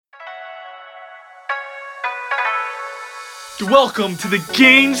Welcome to the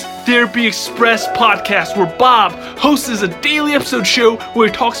Gains Therapy Express podcast, where Bob hosts a daily episode show where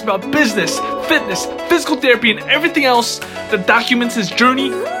he talks about business, fitness, physical therapy, and everything else that documents his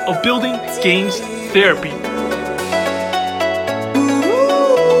journey of building Gains Therapy.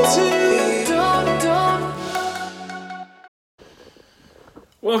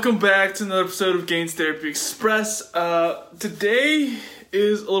 Welcome back to another episode of Gains Therapy Express. Today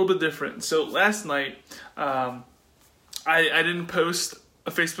is a little bit different. So last night, I didn't post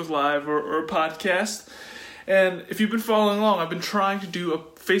a Facebook Live or a podcast, and if you've been following along, I've been trying to do a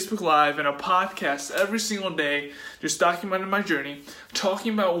Facebook Live and a podcast every single day, just documenting my journey,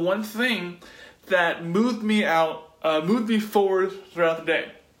 talking about one thing that moved me forward throughout the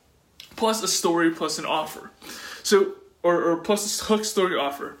day, plus a story, plus an offer, or plus a hook story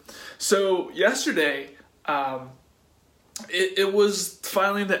offer. So yesterday, it was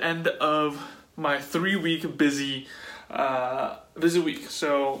finally the end of my 3-week busy week.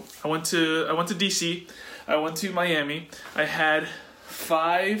 So I went to DC, I went to Miami. I had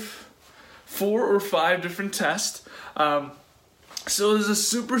 4 or 5 different tests. So it was a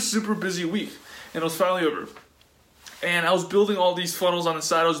super busy week, and it was finally over. And I was building all these funnels on the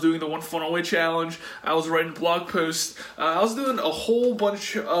side. I was doing the One Funnel Away challenge. I was writing blog posts. I was doing a whole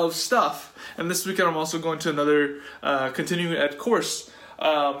bunch of stuff. And this weekend I'm also going to another continuing ed course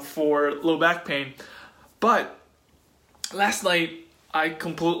for low back pain. But last night, I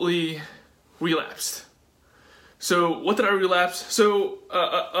completely relapsed. So what did I relapse? So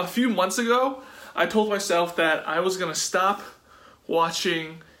a few months ago, I told myself that I was going to stop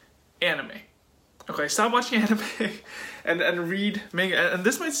watching anime. Okay, stop watching anime and read manga. And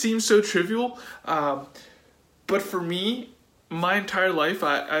this might seem so trivial, but for me, my entire life,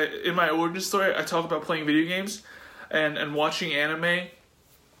 I in my origin story, I talk about playing video games and watching anime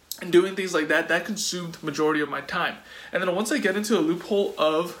and doing things like that. That consumed the majority of my time. And then once I get into a loophole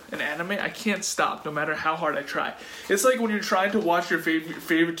of an anime, I can't stop no matter how hard I try. It's like when you're trying to watch your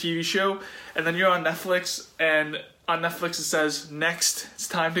favorite TV show, and then you're on Netflix, and on Netflix it says, next, it's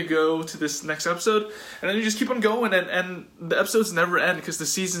time to go to this next episode, and then you just keep on going, and the episodes never end because the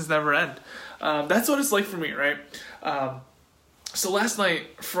seasons never end. That's what it's like for me, right? So last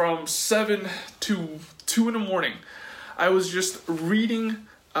night, from 7 to 2 in the morning, I was just reading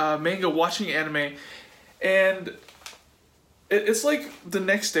manga, watching anime, and it's like the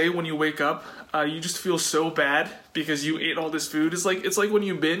next day when you wake up, you just feel so bad because you ate all this food. It's like when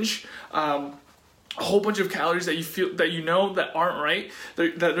you binge a whole bunch of calories that you feel that that aren't right,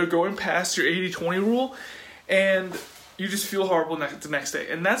 that are going past your 80-20 rule, and you just feel horrible the next day.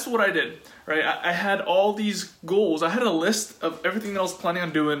 And that's what I did, right? I had all these goals. I had a list of everything that I was planning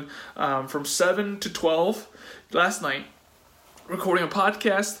on doing from 7 to 12 last night, recording a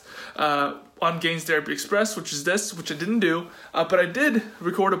podcast on Gains Therapy Express, which I didn't do, but I did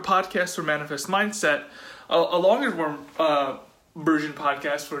record a podcast for Manifest Mindset, a longer version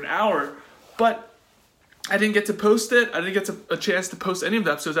podcast for an hour, but I didn't get to post it. I didn't get a chance to post any of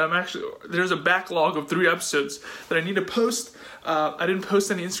the episodes. There's a backlog of 3 episodes that I need to post. I didn't post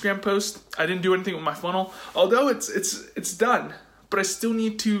any Instagram posts. I didn't do anything with my funnel, although it's done, but I still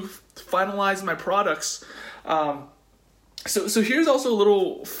need to finalize my products. So here's also a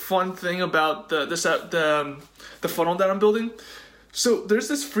little fun thing about the funnel that I'm building. So there's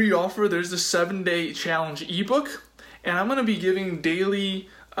this free offer. There's the 7-day challenge ebook, and I'm gonna be giving daily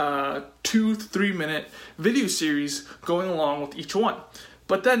 2 to 3 minute video series going along with each one.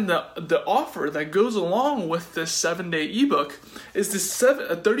 But then the offer that goes along with this 7-day ebook is this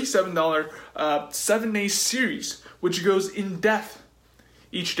 $37 7-day series, which goes in depth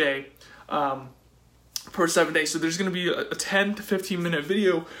each day. Per 7 days. So there's going to be a 10 to 15 minute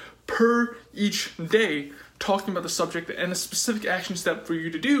video per each day talking about the subject and a specific action step for you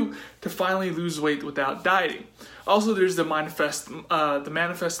to do to finally lose weight without dieting. Also, there's the Manifest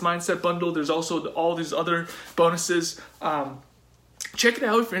Mindset bundle. There's also all these other bonuses. Check it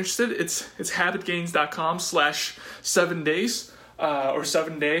out if you're interested. It's habitgains.com/7days or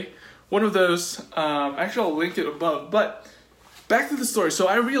 7 day. One of those. Actually, I'll link it above. But back to the story. So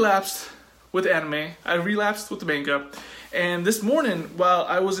I relapsed with anime. I relapsed with the manga. And this morning, while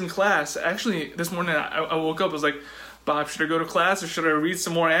I was in class, actually this morning I woke up, I was like, Bob, should I go to class or should I read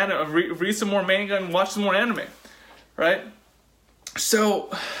some more read some more manga and watch some more anime? Right? So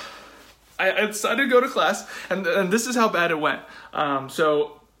I decided to go to class, and this is how bad it went.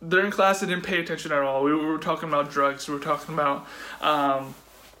 So during class I didn't pay attention at all. We were talking about drugs, we were talking about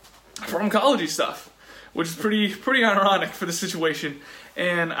pharmacology stuff, which is pretty ironic for the situation.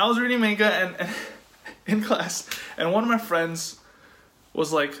 And I was reading manga and in class, and one of my friends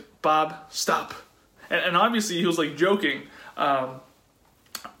was like, Bob, stop. And obviously he was like joking,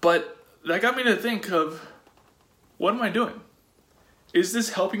 But that got me to think of, what am I doing? Is this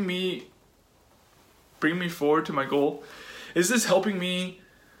helping me bring me forward to my goal? Is this helping me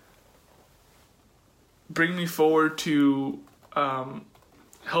bring me forward to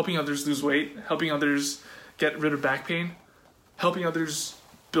helping others lose weight, helping others get rid of back pain, helping others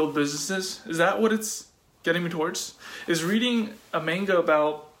build businesses? Is that what it's getting me towards? Is reading a manga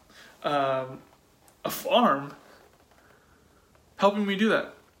about a farm helping me do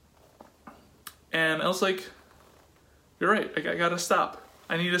that? And I was like, you're right, I gotta stop.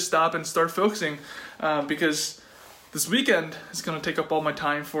 I need to stop and start focusing because this weekend is going to take up all my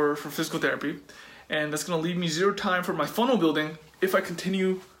time for physical therapy, and that's going to leave me zero time for my funnel building if I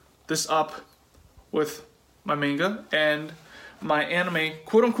continue this up with my manga and my anime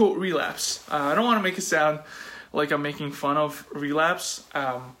quote-unquote relapse. I don't want to make it sound like I'm making fun of relapse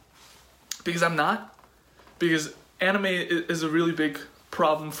because I'm not, because anime is a really big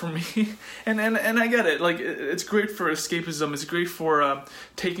problem for me and I get it. Like, it's great for escapism, it's great for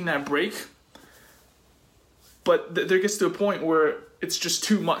taking that break, but there gets to a point where it's just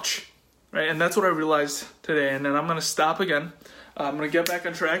too much, right? And that's what I realized today, and then I'm gonna stop again. I'm gonna get back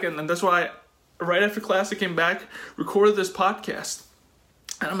on track, and that's why right after class I came back, recorded this podcast,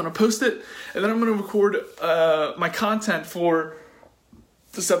 and I'm gonna post it, and then I'm gonna record my content for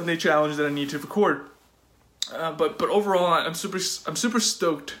the 7-day challenge that I need to record. But overall, I'm super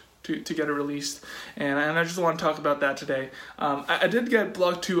stoked to get it released, and I just want to talk about that today. I did get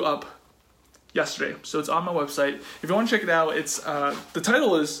blog 2 up yesterday, so it's on my website. If you want to check it out, it's the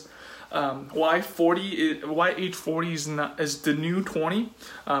title is why age 40 is the new 20,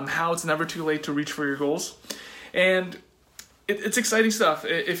 how it's never too late to reach for your goals, and it's exciting stuff.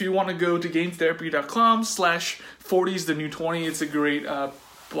 If you want to go to gametherapy.com/40s the new 20, it's a great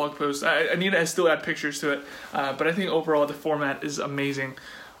blog post. I still add pictures to it, but I think overall the format is amazing,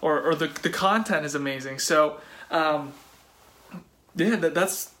 or the content is amazing. So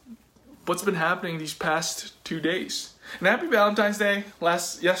that's what's been happening these past 2 days. And happy Valentine's Day.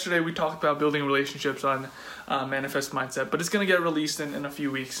 Yesterday we talked about building relationships on Manifest Mindset, but it's going to get released in a few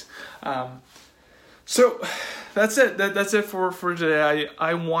weeks. So that's it. That's it for today.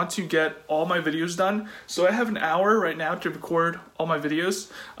 I want to get all my videos done. So I have an hour right now to record all my videos,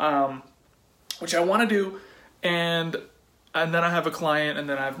 which I want to do, and then I have a client, and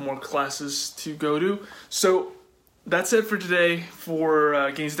then I have more classes to go to. So that's it for today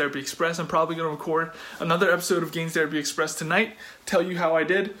for Gains Therapy Express. I'm probably going to record another episode of Gains Therapy Express tonight, tell you how I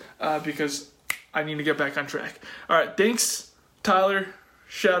did, because I need to get back on track. All right, thanks, Tyler.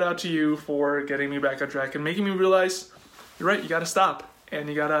 Shout out to you for getting me back on track and making me realize, you're right, you got to stop and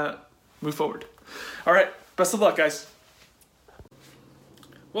you got to move forward. All right, best of luck, guys.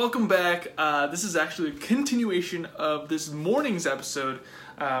 Welcome back. This is actually a continuation of this morning's episode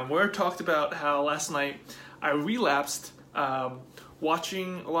where I talked about how last night I relapsed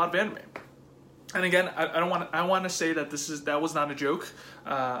watching a lot of anime. And again, I want to say that that was not a joke.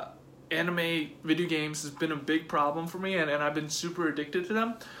 Anime video games has been a big problem for me, and I've been super addicted to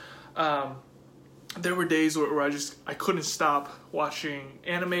them. There were days where I couldn't stop watching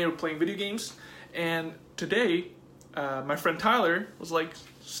anime or playing video games, and today my friend Tyler was like,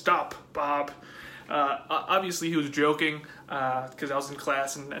 stop, Bob. Obviously he was joking because I was in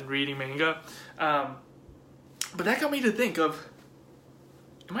class and reading manga, but that got me to think of,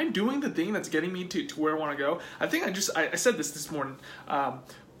 am I doing the thing that's getting me to where I want to go? I think I said this morning,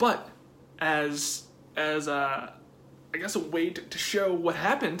 but as I guess a way to show what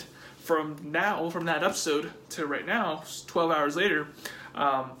happened from that episode to right now, 12 hours later,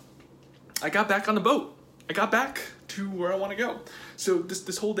 I got back on the boat. I got back to where I want to go. So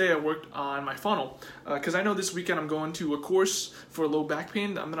this whole day I worked on my funnel because I know this weekend I'm going to a course for low back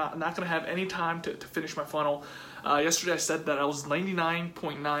pain. I'm not going to have any time to finish my funnel. Yesterday I said that I was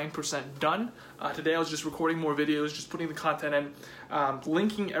 99.9% done. Today I was just recording more videos, just putting the content in,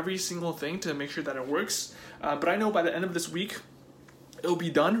 linking every single thing to make sure that it works. But I know by the end of this week, it'll be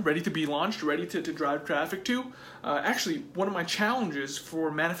done, ready to be launched, ready to drive traffic to. Actually, one of my challenges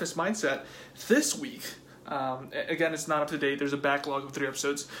for Manifest Mindset this week, again, it's not up to date, there's a backlog of 3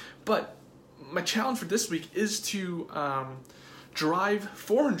 episodes, but my challenge for this week is to drive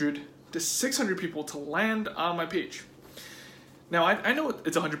 400 to 600 people to land on my page. Now, I know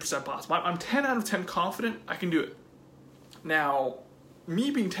it's 100% possible. I'm 10 out of 10 confident I can do it. Now,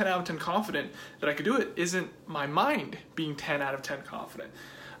 me being 10 out of 10 confident that I could do it isn't my mind being 10 out of 10 confident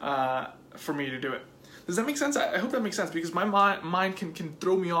for me to do it. Does that make sense? I hope that makes sense, because my mind can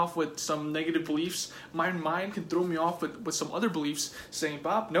throw me off with some negative beliefs. My mind can throw me off with some other beliefs saying,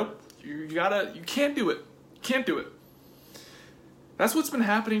 Bob, nope, you can't do it. You can't do it. that's what's been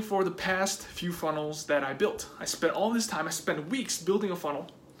happening for the past few funnels that I built. I spent all this time, I spent weeks building a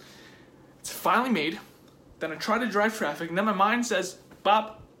funnel. It's finally made. Then I try to drive traffic, and then my mind says,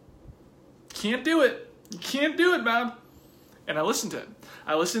 Bob, can't do it. You can't do it, Bob. And I listened to it.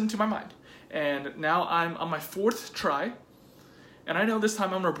 I listened to my mind. And now I'm on my 4th try. And I know this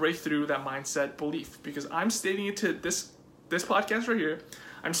time I'm going to break through that mindset belief, because I'm stating it to this podcast right here.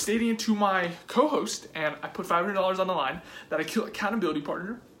 I'm stating it to my co-host, and I put $500 on the line, that accountability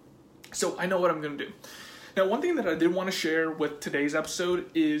partner. So I know what I'm going to do. Now, one thing that I did want to share with today's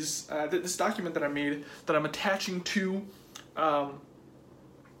episode is this document that I made that I'm attaching to the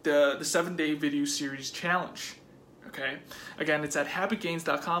 7-day video series challenge. Okay, again, it's at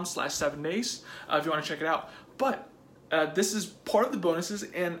habitgains.com/7days if you want to check it out. But this is part of the bonuses,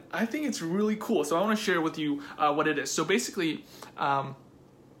 and I think it's really cool. So I want to share with you what it is. So basically,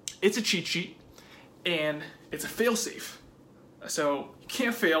 it's a cheat sheet, and it's a fail-safe. So you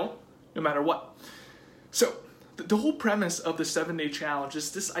can't fail no matter what. So the whole premise of the 7-day challenge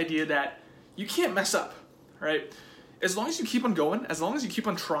is this idea that you can't mess up, right? As long as you keep on going, as long as you keep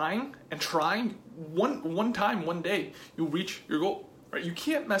on trying and trying, one time, one day, you'll reach your goal, right? You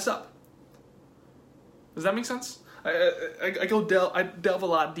can't mess up. Does that make sense? I delve a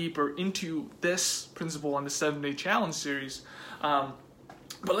lot deeper into this principle on the 7-day challenge series.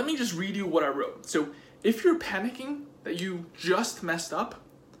 But let me just read you what I wrote. So if you're panicking that you just messed up,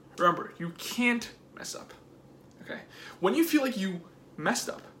 remember, you can't mess up, okay? When you feel like you messed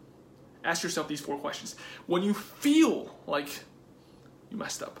up, ask yourself these 4 questions. When you feel like you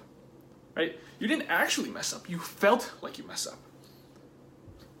messed up, right? You didn't actually mess up. You felt like you messed up.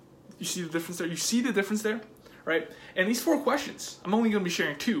 You see the difference there? You see the difference there, right? And these 4 questions, I'm only going to be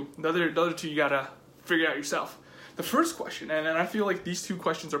sharing 2. The other 2 you got to figure out yourself. The first question, and I feel like these 2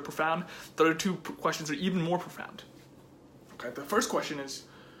 questions are profound. The other 2 questions are even more profound. Okay, the first question is,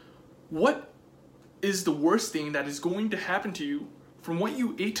 what is the worst thing that is going to happen to you from what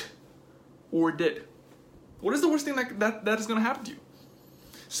you ate or did? What is the worst thing that is going to happen to you?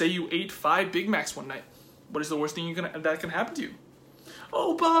 Say you ate 5 Big Macs one night. What is the worst thing that can happen to you?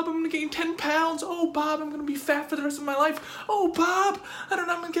 Oh, Bob, I'm going to gain 10 pounds. Oh, Bob, I'm going to be fat for the rest of my life. Oh, Bob, I don't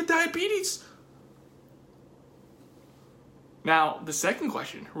know, I'm going to get diabetes. Now, the second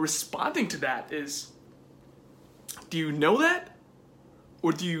question, responding to that is, do you know that?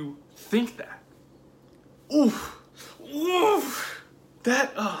 Or do you think that? Oof.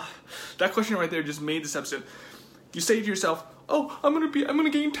 That question right there just made this episode. You say to yourself, oh, I'm gonna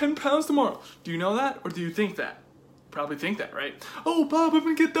gain 10 pounds tomorrow. Do you know that, or do you think that? Probably think that, right? Oh, Bob, I'm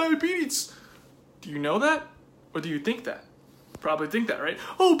gonna get diabetes. Do you know that, or do you think that? Probably think that, right?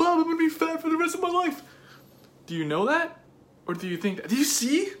 Oh, Bob, I'm gonna be fat for the rest of my life. Do you know that, or do you think that? Do you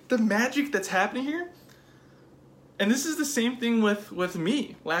see the magic that's happening here? And this is the same thing with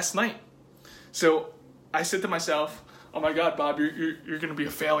me last night. So I said to myself, oh my God, Bob, you're gonna be a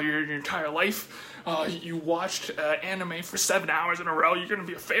failure your entire life. You watched anime for 7 hours in a row. You're gonna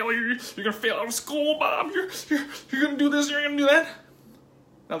be a failure. You're gonna fail out of school, Bob. You're gonna do this. You're gonna do that.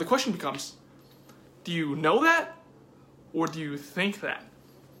 Now the question becomes, do you know that, or do you think that?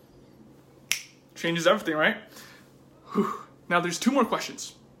 Changes everything, right? Whew. Now there's 2 more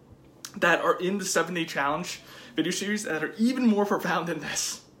questions that are in the 7-day challenge video series that are even more profound than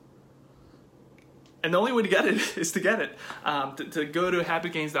this. And the only way to get it is to get it. To go to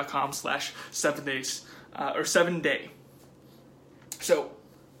habitgains.com/7days or 7-day. So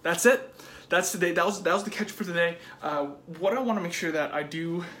that's it. That's today. That was the catch for today. What I want to make sure that I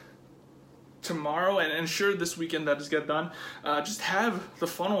do tomorrow and ensure this weekend that is get done, just have the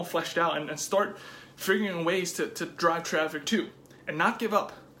funnel fleshed out and start figuring ways to drive traffic too, and not give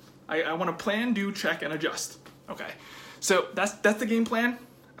up. I want to plan, do, check, and adjust. Okay, so that's the game plan.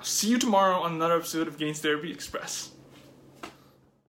 I'll see you tomorrow on another episode of Gains Therapy Express.